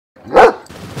Yeah,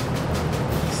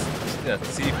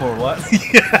 C for what?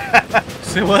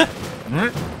 See what?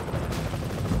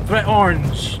 Threat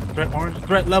orange. Threat orange.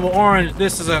 Threat level orange.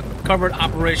 This is a covered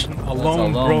operation. A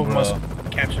lone bro must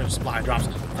capture supply drops.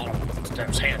 Follow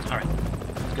upstairs hands. Alright.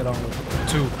 Let's get on with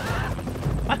 2.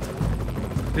 What?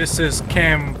 This is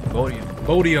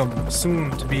Cambodium.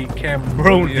 Soon to be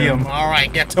Cambrodium.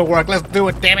 Alright, get to work. Let's do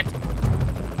it, damn it.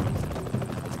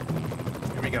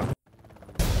 Here we go.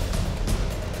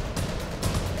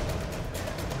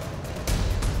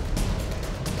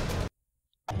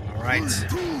 Alright. 3,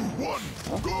 2,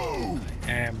 1, go!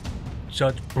 I am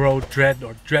Judge Bro Dread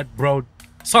or Dread Bro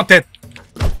something.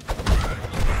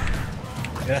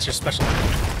 Yeah, that's your special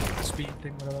speed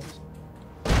thing, whatever that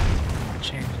is.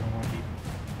 Change, I don't want to be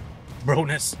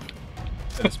broness.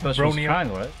 It's special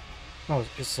triangle, right? No,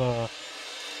 it's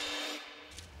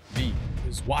B.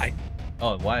 It's Y.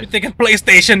 Oh, Y. You're thinking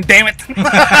PlayStation, damn it!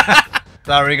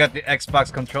 Sorry, we got the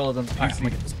Xbox controllers on the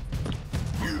PC.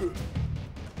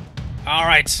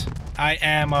 Alright, I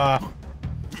am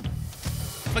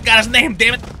forgot his name,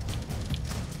 damn it!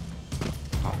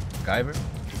 Guyver?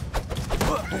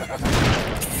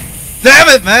 Damn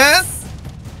it, man!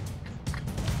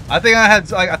 I think I had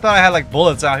like I thought I had like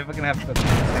bullets out. I fucking have to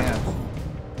hands.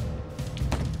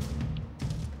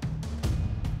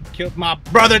 Killed my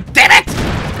brother, damn it!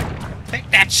 Take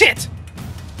that shit! Is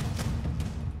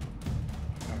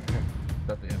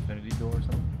that the infinity door or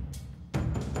something?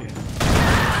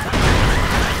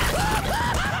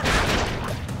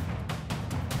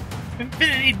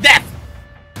 Infinity death!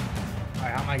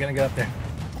 Alright, how am I gonna get up there?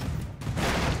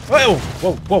 Whoa!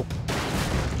 Whoa, whoa!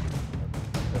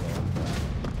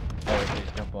 Oh, okay,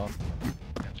 jump off.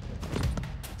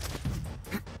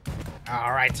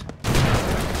 Alright.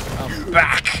 I'm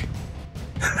back!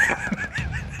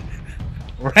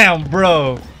 Round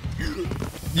bro!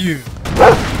 You!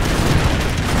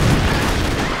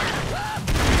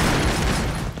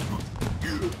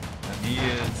 And he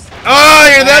is...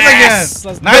 Oh, you're them again!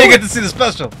 Now you get to see the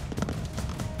special!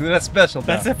 Do that special.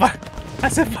 That's if I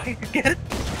can get it.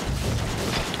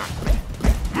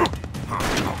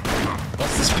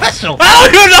 What's the special? How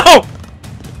do you know?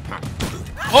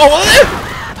 Oh, what is it?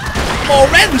 I'm all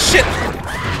red and shit.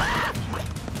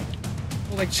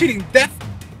 Oh, like cheating death.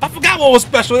 I forgot what was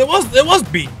special. It was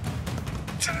B.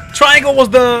 Triangle was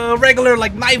the regular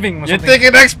like kniving. Or You're something.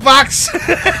 thinking Xbox?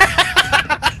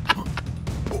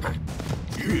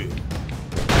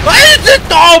 Why is it?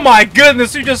 Oh my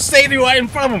goodness! You just saved me right in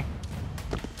front of him.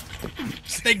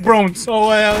 Snake Brone. So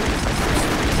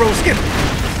bro skin.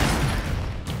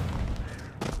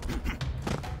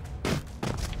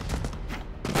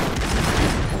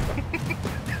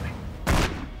 I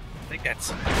think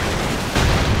that's.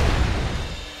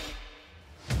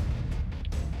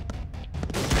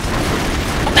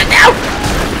 Put that down!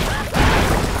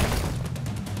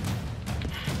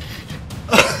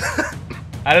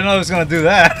 I didn't know I was gonna do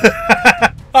that.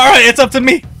 Alright, it's up to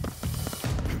me.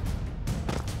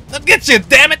 Let's get you,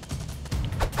 damn it!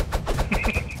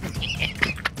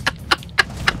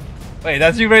 Wait,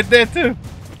 that's you right there too.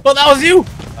 Well, that was you!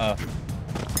 Oh.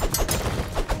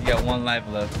 You got 1 life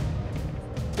left.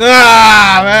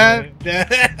 Ah, man! Yeah,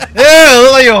 it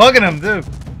look like you're hugging him, too.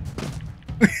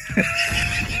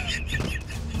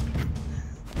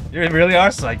 You really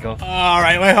are psycho.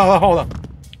 Alright, wait, hold on.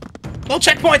 No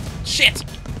checkpoint! Shit!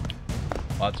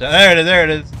 Watch out. There it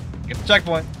is. Get the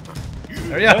checkpoint.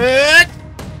 There you go.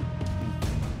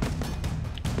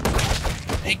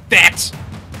 Take that!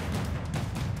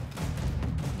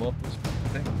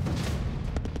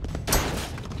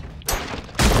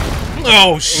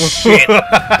 Oh shit!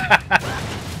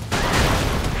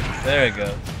 There it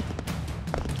goes.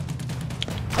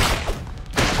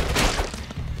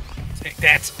 Take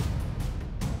that!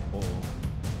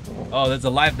 Oh, there's a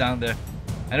life down there.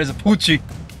 And there's a Poochie.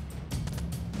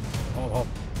 Oh.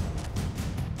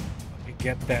 Let me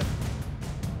get that.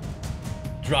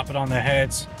 Drop it on their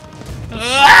heads.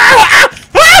 Got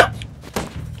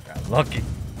lucky.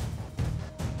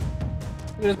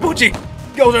 There's Poochie!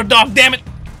 Goes our dog, damn it!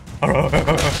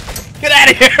 Get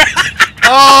out of here!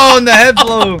 Oh, and the head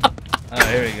blew. Oh,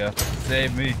 here we go.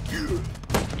 Save me.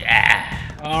 Yeah!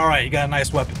 Alright, you got a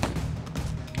nice weapon.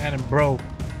 And bro.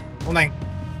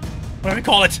 Whatever you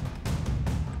call it.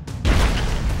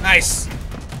 Nice.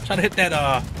 Try to hit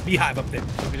that beehive up there.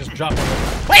 Let me just drop it.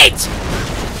 Wait!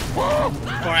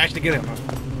 Before I actually get him.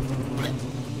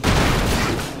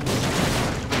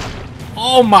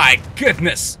 Oh my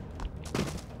goodness!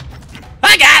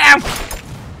 I got him!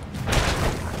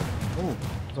 Oh,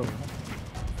 it's over.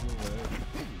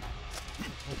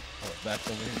 Back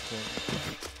over here.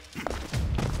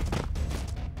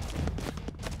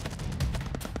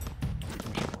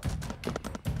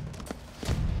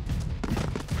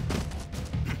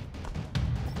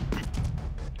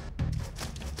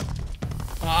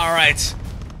 right.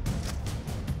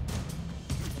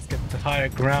 Let's get to higher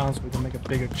ground so we can make a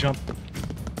bigger jump.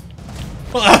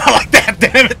 Well, I like that,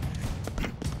 damn it!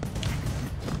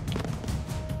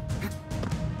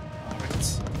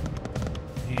 Alright.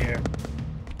 Here.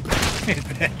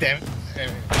 Damn it.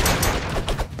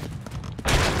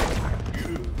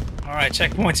 Alright,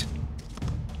 checkpoint.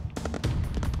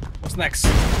 What's next?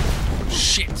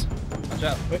 Shit. Watch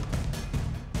out. Wait.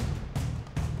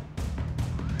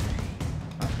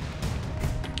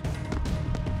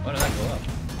 Why did that go up?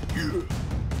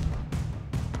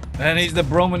 And he's the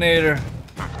brominator.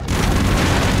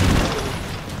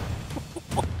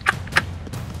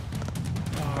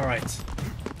 Alright.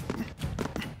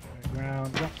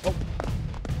 Ground jump. Oh.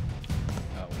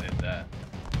 Oh, we did that.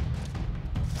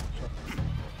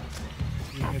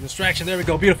 A distraction. There we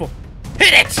go. Beautiful.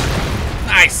 Hit it!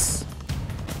 Nice!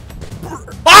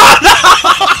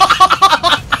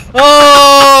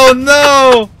 Oh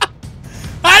no!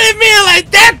 I didn't mean it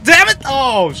like that, damn it!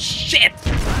 Oh shit!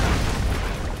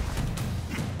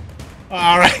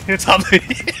 Alright, it's up to you.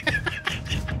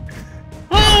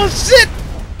 Oh shit!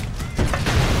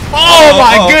 Oh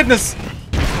my goodness!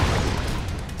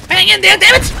 Hang in there,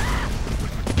 damn it!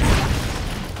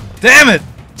 Damn it!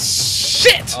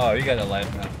 Shit! Oh, you got a life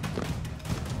now.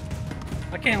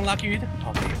 I can't unlock you either.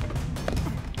 Oh, damn.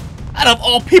 Out of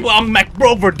all people, I'm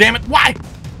MacBrover, damn it! Why?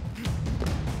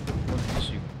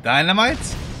 Shoot. Dynamite?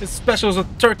 This special is a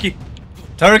turkey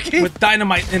Turkey? with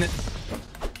dynamite in it.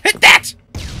 Hit that!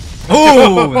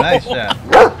 Ooh, nice shot.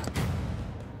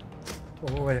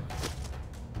 Oh, wait.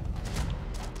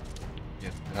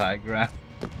 Get to high ground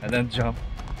and then jump.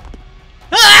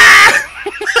 Ah!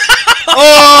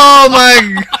 Oh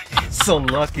my god! So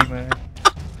lucky, man.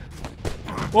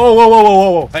 Whoa, whoa, whoa, whoa,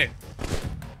 whoa, whoa. Hey.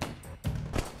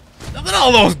 Look at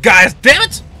all those guys, damn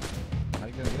it! How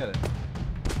you gonna get it?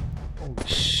 Holy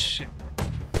shit.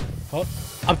 Oh,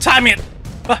 I'm timing it.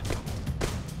 Ah.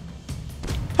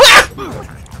 Ah!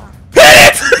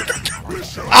 Hit it!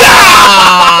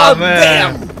 Ah,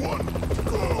 man.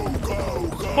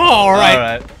 Alright.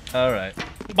 Alright, alright.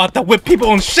 About to whip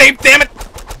people in shape, damn it!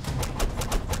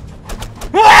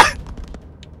 Ah!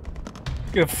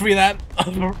 You can free that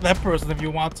person if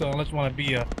you want to, unless you want to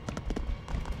be a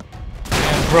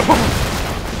man, bro.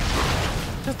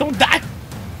 Just don't die.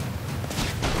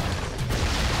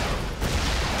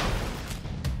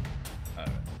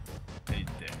 Alright. He's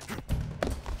dead.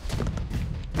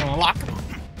 You wanna lock him?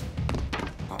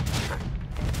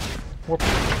 Or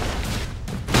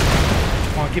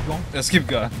wanna keep going? Let's keep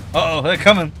going. Uh oh, they're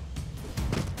coming.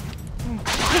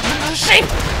 Shape.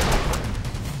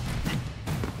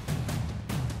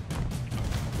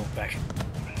 Go back.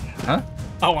 Huh?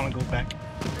 I want to go back.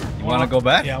 You wanna go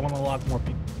back? Yeah, I want to lock more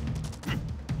people.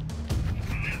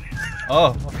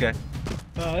 Oh, okay.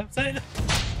 That's it.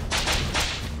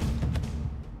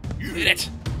 Did it.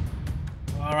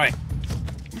 All right.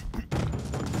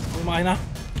 Who am I now?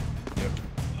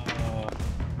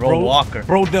 Bro Walker.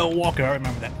 Bro Del Walker. I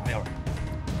remember that. All right.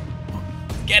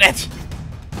 Get it.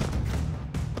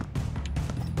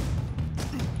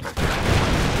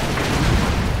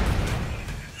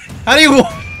 How do you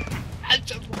walk? I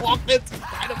just walked it.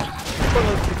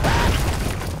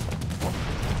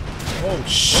 Oh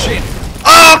shit.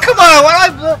 Oh, come on! Why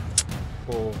did I blow?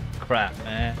 Oh, crap,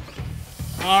 man.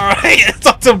 All right. It's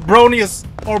up to Bronius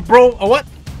or Bro. What?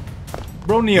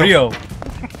 Bronio. Brio.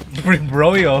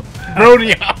 Broyo.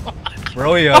 Bronio.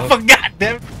 Broyo. I forgot,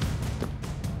 damn it.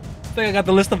 I think I got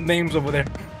the list of names over there.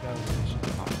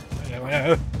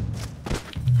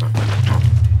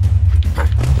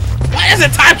 Why is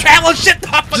it time travel shit?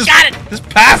 I forgot it. Just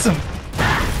pass him.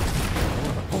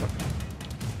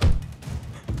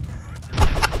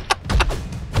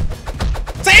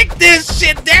 Take this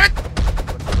shit, damn it.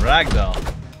 Ragdoll.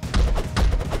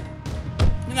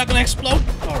 You're not gonna explode?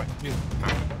 Alright.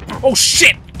 Oh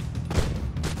shit!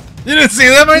 You didn't see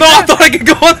them right No, I there? thought I could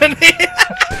go underneath!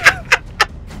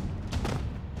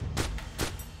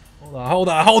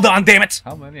 Hold on, damn it!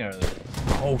 How many are there?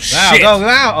 Oh Now, shit! go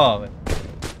now! Oh, wait.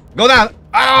 Go down!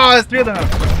 Oh, there's 3 of them!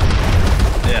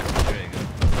 Yeah, there you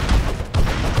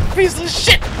go. Piece of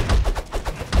shit!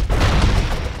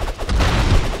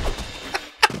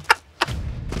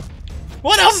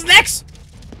 What else is next?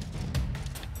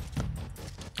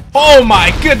 Oh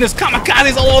my goodness,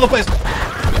 kamikazes all over the place! Oh,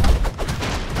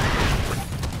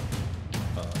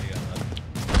 you got that.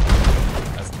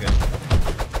 That's good.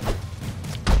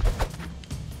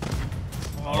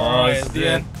 Alright, it's the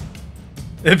dead. end.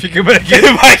 If you can make it.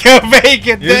 If I can make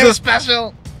it, Use damn a it.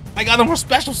 special! I got no more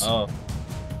specials. Oh.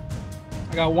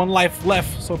 I got 1 life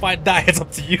left, so if I die, it's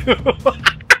up to you.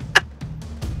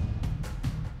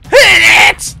 Hit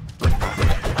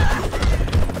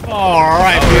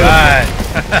Alright, Alright.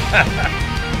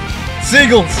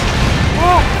 Seagulls.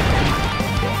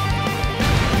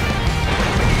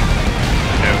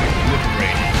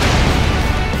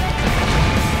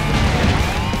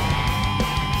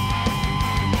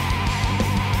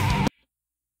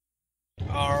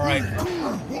 Alright.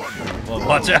 Well,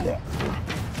 watch out.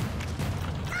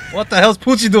 What the hell's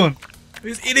Poochie doing?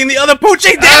 He's eating the other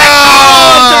Poochie! Damn it!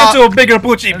 Ah! Oh, turn into a bigger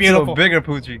Poochie. Beautiful. A bigger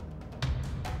Poochie.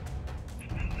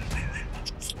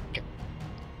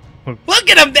 Look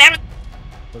at him, damn it!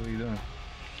 What are you doing?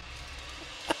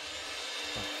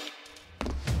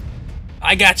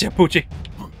 I got you, Poochie.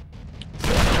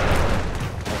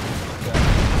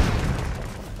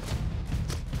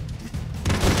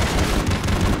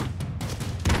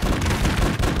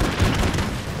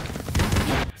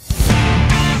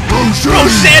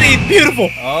 Rochetti, beautiful.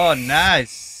 Oh,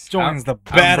 nice. Joins the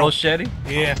battle. Rochetti?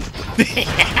 Yeah.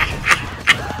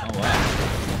 Oh, wow.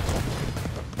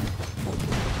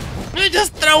 They're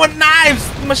just throwing knives,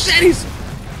 machetes.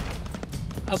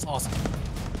 That's awesome.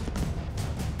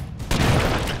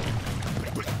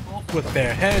 Off with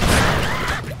their heads.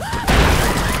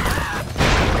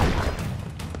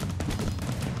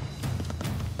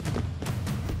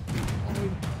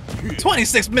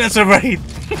 26 minutes already.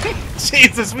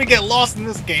 Jesus, we get lost in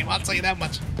this game. I'll tell you that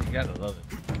much. You gotta love it.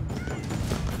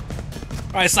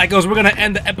 Alright, psychos, we're gonna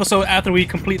end the episode after we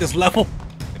complete this level.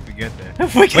 If we get there.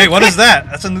 If we get Wait, what there. is that?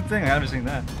 That's a new thing. I haven't seen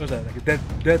that. What's that? Like a dead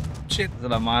shit? Is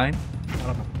it a mine? I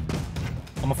don't know.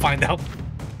 I'm gonna find out.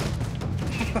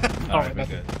 Alright, we're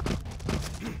good.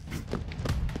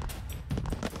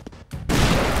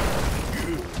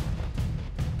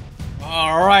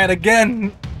 Alright,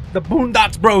 again, the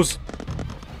Boondocks Bros.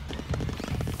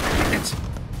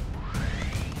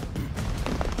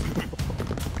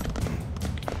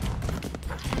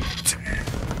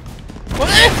 What?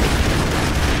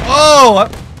 Oh!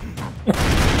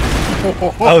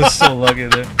 I was so lucky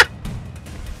there.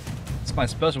 It's my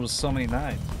special with so many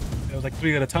knives. It was like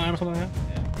 3 at a time or something like that?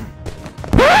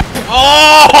 Yeah.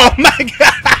 Oh my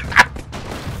god!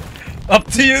 Up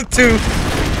to you two.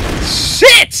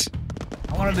 Shit!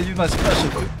 I wanted to use my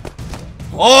special.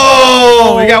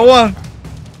 Oh! We got one!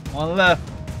 One left.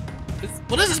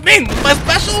 What does this mean? My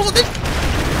special?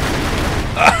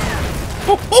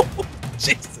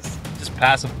 Jesus. Just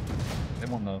pass them. They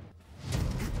won't know.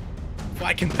 If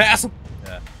I can pass him.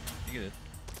 Yeah. You get it.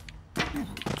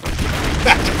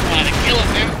 That's trying to kill him,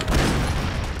 man.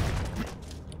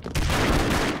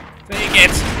 Take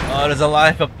it. Oh, there's a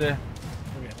life up there.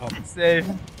 Oh. Save.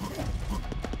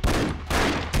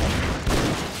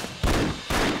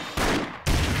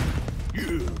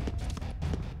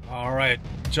 Alright,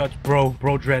 Judge Bro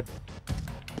Dread.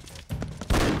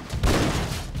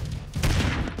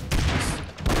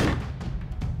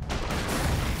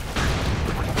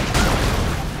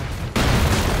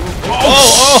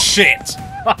 Oh, shit!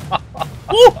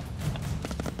 Woo!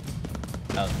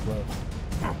 That was close.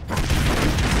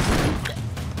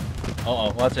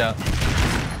 Uh-oh, watch out.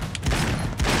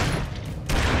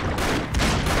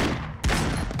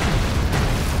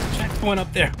 Checkpoint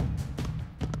up there.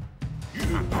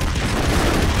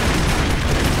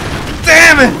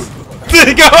 Damn it!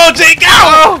 Go, Jake,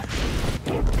 go!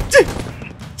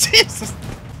 Jesus!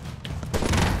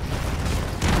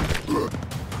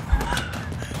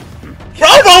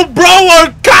 Bro,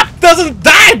 or cop doesn't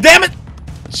die, damn it!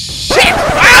 Shit!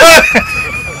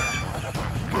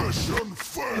 Mission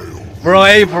failed. Bro,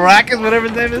 A. Paracas, whatever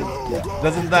his name is,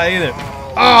 doesn't die either.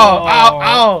 Oh, ow,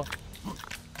 ow!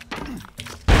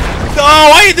 Oh,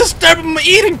 why are you disturbing my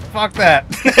eating? Fuck that.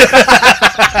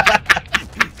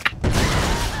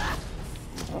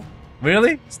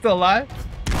 Really? Still alive?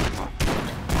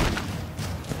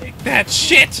 Take that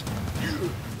shit!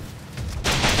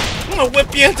 I'm gonna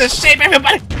whip you into shape,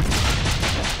 everybody!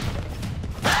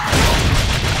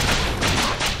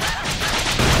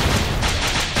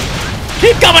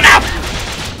 Keep coming out!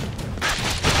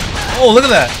 Oh, look at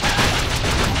that.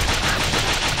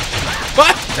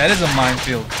 What? That is a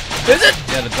minefield. Is it?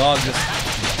 Yeah, the dog just...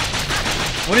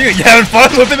 What are you having fun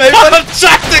with him, everybody? I'm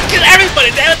trying to kill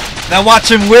everybody, damn it! Now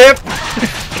watch him whip.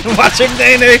 Watch him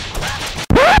nae nae.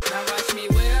 Now watch me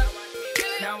whip.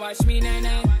 Now watch me nae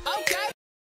nae. Okay.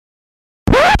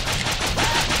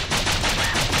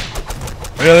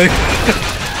 Really?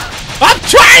 I'm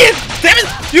trying! Damn it!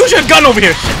 Use your gun over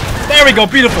here! Shit. There we go,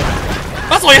 beautiful.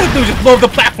 That's all you have to do, just blow up the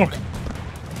platform.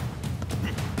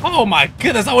 Oh my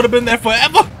goodness, I would have been there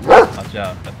forever! Watch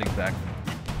out, that's exactly.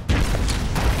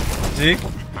 See?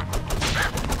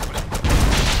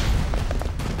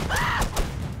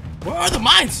 Where are the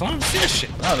mines? I don't see this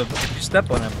shit. No, if you step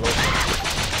on it, bro.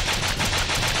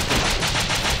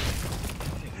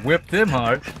 Whipped him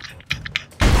hard.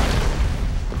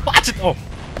 Watch it! Oh.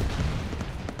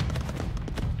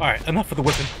 Alright, enough for the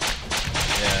whipping.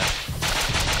 Yeah.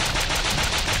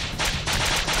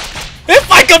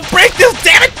 If I can break this,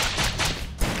 damn it!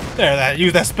 There, that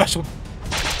use that special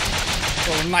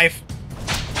little knife.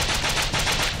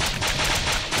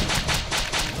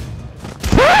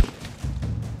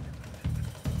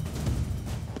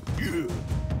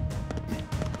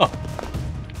 Oh.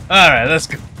 Alright, let's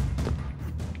go.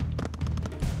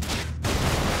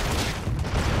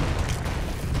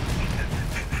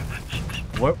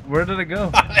 Where did it go?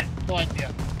 I have no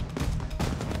idea.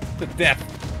 To death.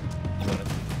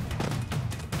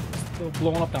 Still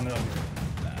blowing up down there.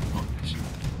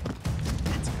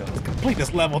 Let's go. Complete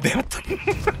this level, damn it.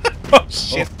 Oh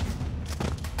shit.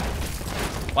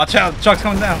 Oh. Watch out, Chuck's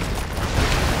coming down.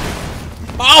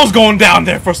 I was going down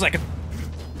there for a second.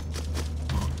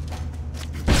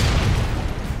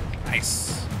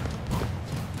 Nice.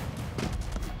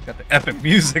 Got the epic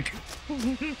music.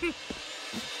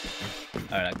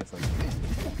 Alright, I guess I'll...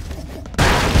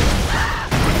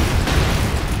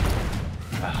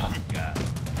 Oh, God.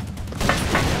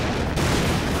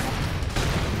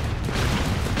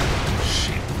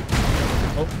 Shit.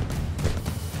 Oh.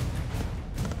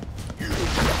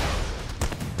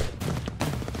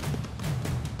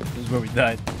 This is where we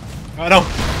died. I know.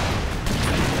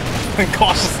 Been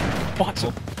cautious. Watch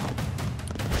it.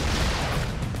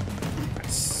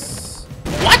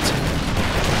 What?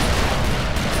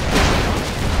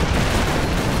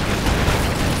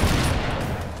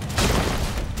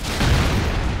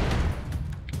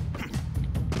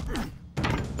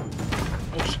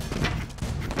 Oh shit.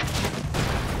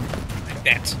 Like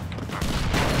that.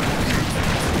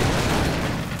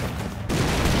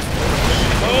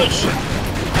 Oh shit.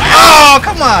 Oh,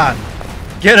 come on!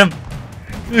 Get him!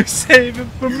 You save him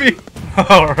for me!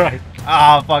 Alright.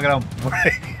 Ah, fuck it, I'm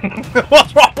break.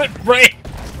 What's wrong with Bray?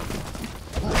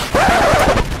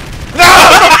 No!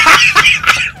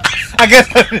 I guess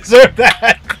I deserve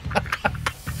that.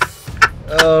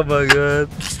 Oh my god.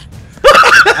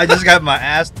 I just got my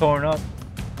ass torn up.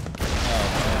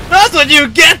 Oh, That's what you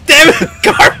get, damn it,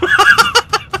 Karma!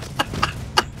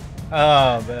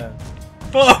 oh man.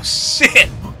 Oh shit!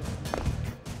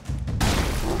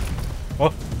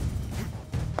 What?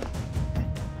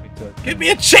 Give me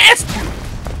a chance!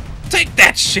 Take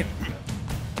that shit!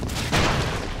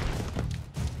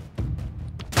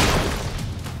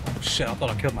 Oh shit, I thought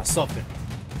I killed myself there.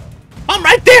 I'm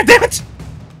right there, damn it!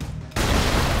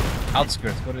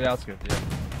 Outskirts, go to the outskirts, yeah.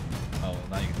 Oh, well,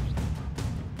 now you can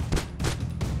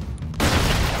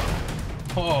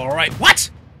Alright, what?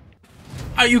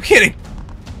 Are you kidding?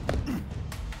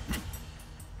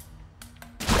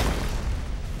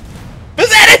 Is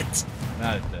that it?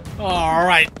 Now it's dead.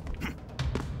 Alright.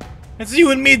 It's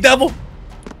you and me, devil.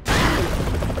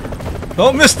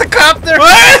 Don't miss the copter!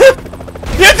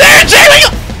 You're there, Jamie!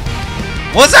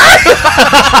 What's up?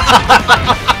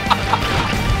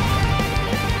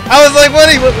 I was like, what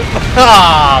are you...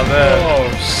 Ah, man. Oh,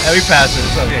 Yeah, we passed it.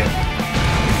 It's okay.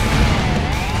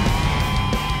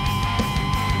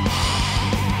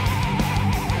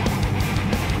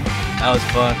 That was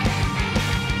fun.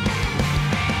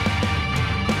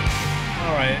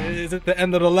 Alright, is it the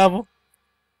end of the level?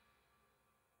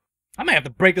 I might have to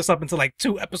break this up into like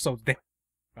 2 episodes, damn.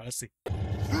 Alright, let's see.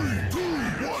 It's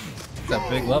that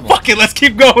big level. Fuck it, let's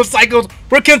keep going, Cycles.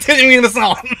 We're continuing this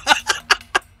on.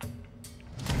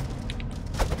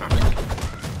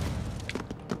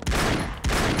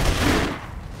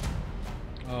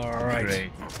 Alright. Great.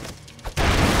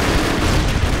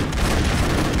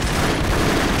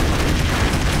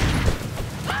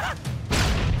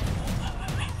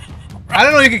 I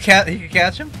don't know. He could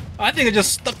catch him. I think it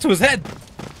just stuck to his head.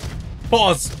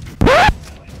 Pause.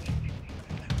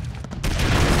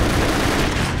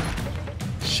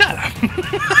 Shut up.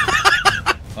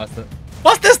 What's it?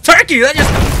 What's this turkey? That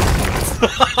just.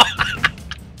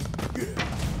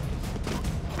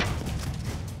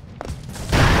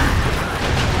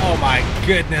 Oh my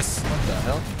goodness. What the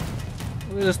hell?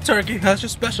 Look at this turkey. That's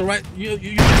just special, right? You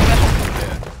special. Yeah.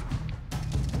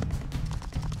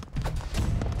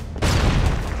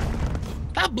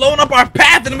 Stop blowing up our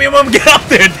path and we won't get up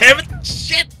there, damn it!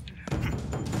 Shit!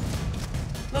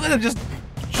 Look at them just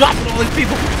dropping all these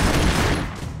people.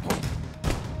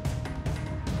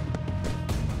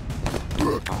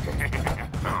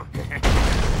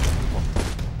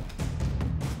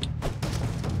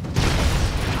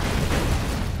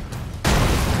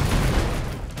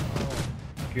 Oh,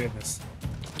 goodness.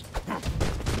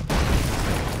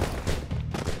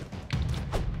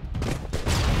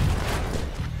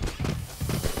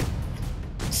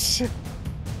 Shit.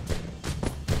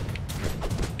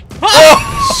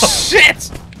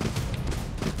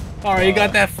 Alright, you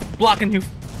got that blocking you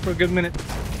for a good minute.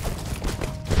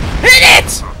 Hit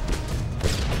it!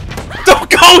 Don't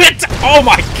go it! Oh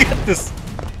my goodness!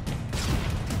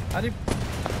 How do you...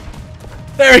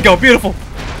 There we go, beautiful.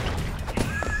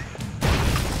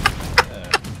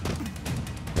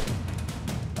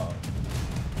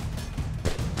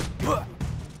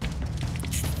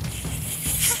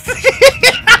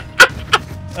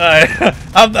 Alright,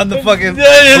 I'm the fucking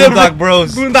Boondock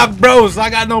Bros. Boondock Bros. I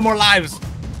got no more lives.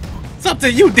 It's up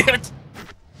to you, damn it.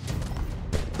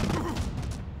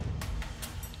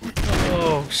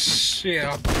 Oh shit!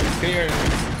 I'm here.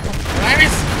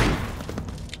 Nice.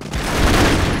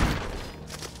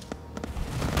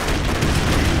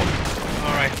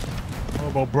 All right,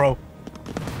 Robo bro.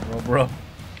 Bro.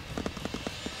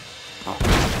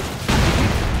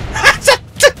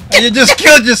 And you just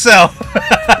killed yourself.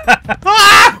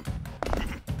 Ah!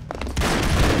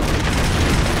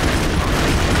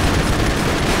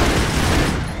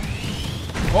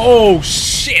 Oh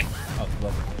shit! Oh,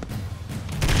 lovely.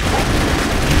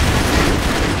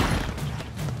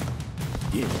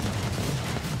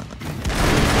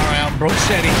 Alright, I'm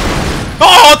brochetti.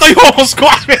 Oh, I thought you almost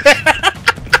squashed me there!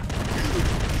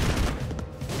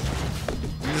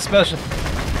 He's a special.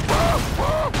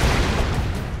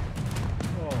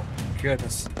 Oh,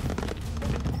 goodness.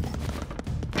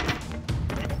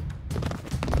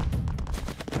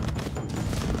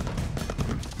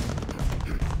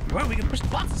 Well, we can push the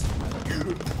boxes.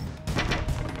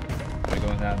 Are we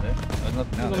going down there? There's nothing down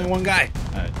There's there. only one guy.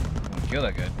 Alright, I'm gonna kill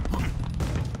that guy.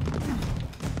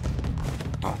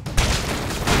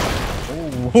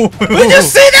 Oh. Did you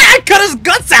see that? I cut his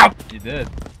guts out! You did.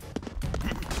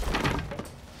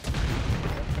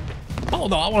 Oh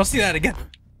no, I want to see that again.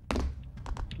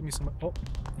 Give me some. Oh,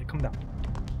 yeah, come down.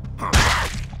 Oh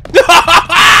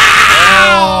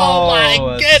my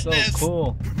that's goodness! so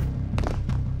cool.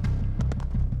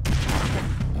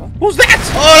 Who's that?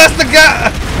 Oh, that's the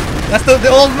guy! That's the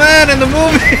old man in the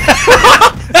movie!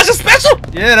 That's a special?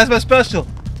 Yeah, that's my special.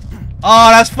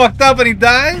 Oh, that's fucked up and he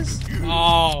dies? Oh.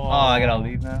 Oh, I gotta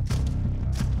leave now.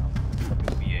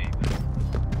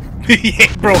 BA,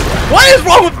 bro. What is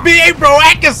wrong with BA, bro?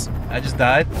 Akis? I just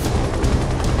died.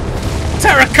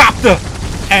 Terracopter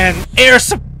and air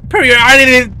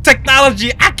superiority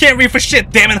technology. I can't read for shit,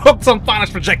 damn it. Hooks on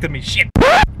finance projected me. Shit.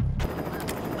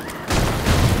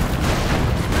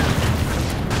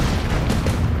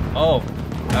 Oh,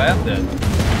 I am dead.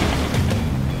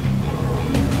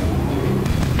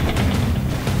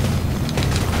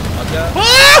 Watch out.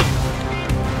 Ah!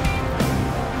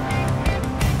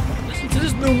 Listen to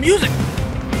this new music.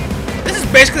 This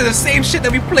is basically the same shit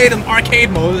that we played in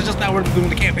arcade mode. It's just now we're doing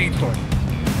the campaign story.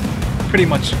 Pretty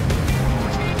much.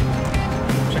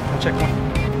 Check one.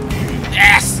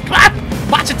 Yes! Come on!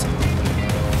 Watch it!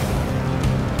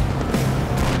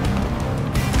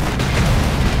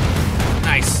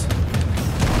 Nice.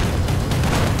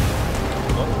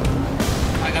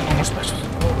 I got no more specials.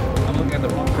 I'm looking at the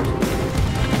wrong person.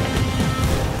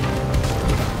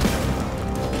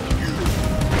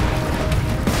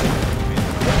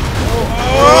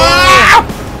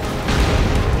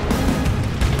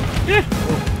 Yeah.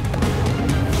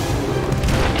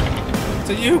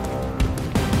 To you.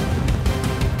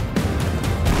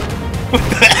 With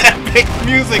the epic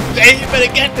music, Jay, you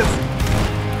better get this.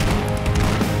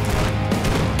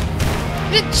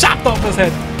 He chopped off his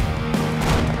head.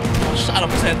 Shot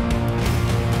off his head.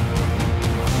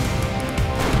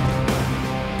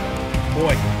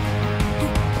 Boy.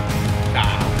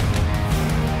 Ah.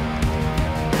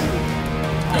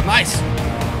 Oh, nice.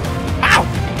 Ow!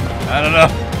 I don't know.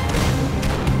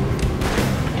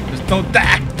 Just don't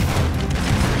die.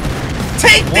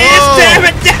 Take Whoa. this, damn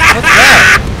it! What's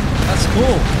that? That's cool. I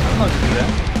don't know how to do that.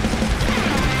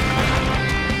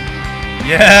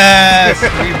 Yes!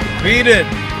 We beat it!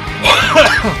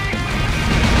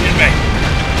 Get me.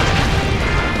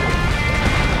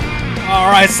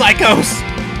 Alright, psychos.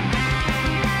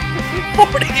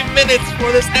 40 minutes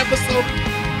for this episode.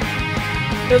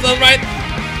 Is that right?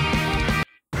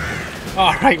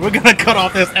 Alright, we're gonna cut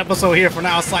off this episode here for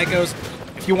now, psychos.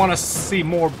 If you want to see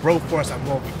more BroForce, I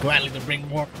will be gladly to bring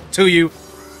more to you.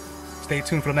 Stay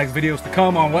tuned for the next videos to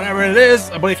come on whatever it is.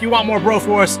 But if you want more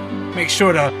BroForce, make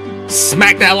sure to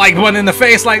smack that like button in the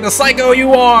face like the psycho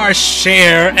you are.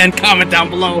 Share and comment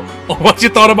down below on what you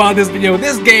thought about this video,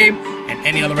 this game, and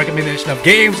any other recommendation of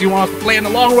games you want us to play in the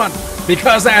long run.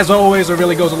 Because as always, it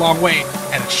really goes a long way,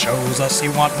 and it shows us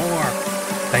you want more.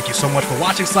 Thank you so much for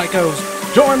watching, psychos.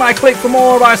 Join my clique for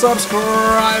more by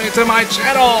subscribing to my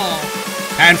channel.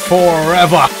 And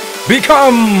forever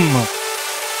become.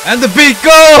 And the beat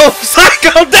goes!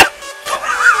 Psycho Death!